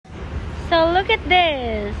look at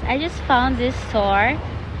this. I just found this store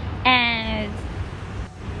and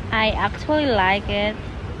I actually like it.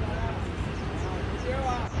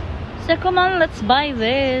 So come on, let's buy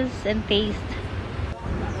this and taste.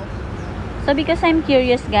 So because I'm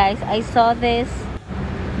curious guys, I saw this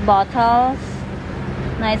bottles.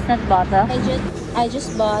 No, it's not bottle. I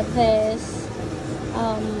just bought this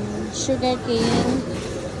sugarcane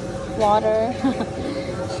water.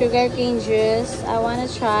 Sugarcane juice. I want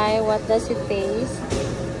to try what does it taste.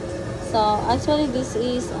 So actually this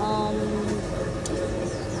is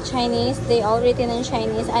Chinese. They all written in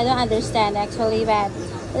Chinese. I don't understand actually, but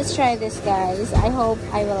let's try this guys. I hope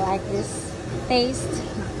I will like this taste.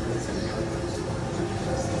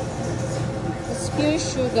 It's pure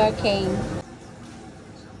sugarcane.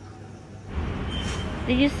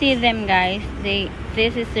 Did you see them guys?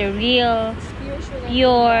 This is a real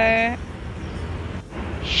pure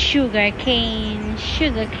sugarcane.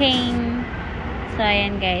 So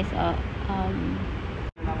ayan guys.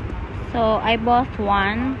 So I bought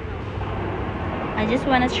one. I just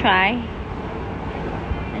wanna try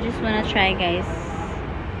guys,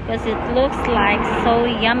 because it looks like so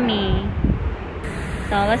yummy.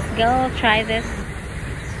 So let's go try this.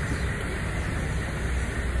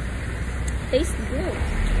 Tastes good.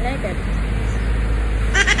 I like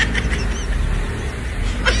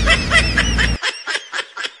it.